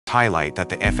highlight that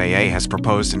the FAA has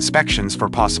proposed inspections for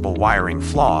possible wiring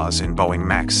flaws in Boeing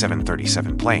Max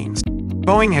 737 planes.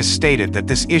 Boeing has stated that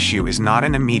this issue is not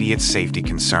an immediate safety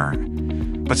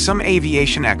concern, but some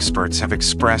aviation experts have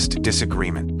expressed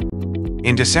disagreement.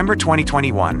 In December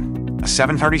 2021, a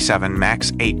 737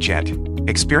 MAX 8 jet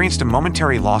experienced a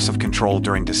momentary loss of control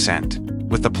during descent,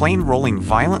 with the plane rolling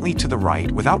violently to the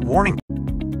right without warning.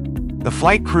 The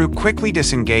flight crew quickly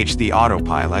disengaged the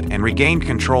autopilot and regained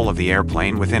control of the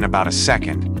airplane within about a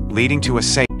second, leading to a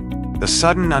safe. The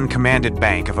sudden uncommanded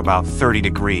bank of about 30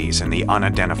 degrees in the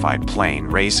unidentified plane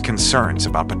raised concerns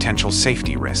about potential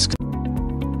safety risks.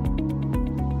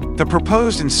 The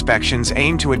proposed inspections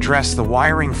aim to address the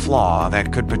wiring flaw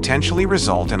that could potentially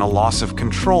result in a loss of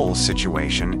control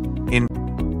situation in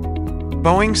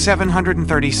Boeing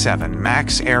 737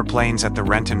 MAX airplanes at the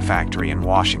Renton factory in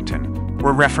Washington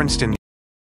were referenced in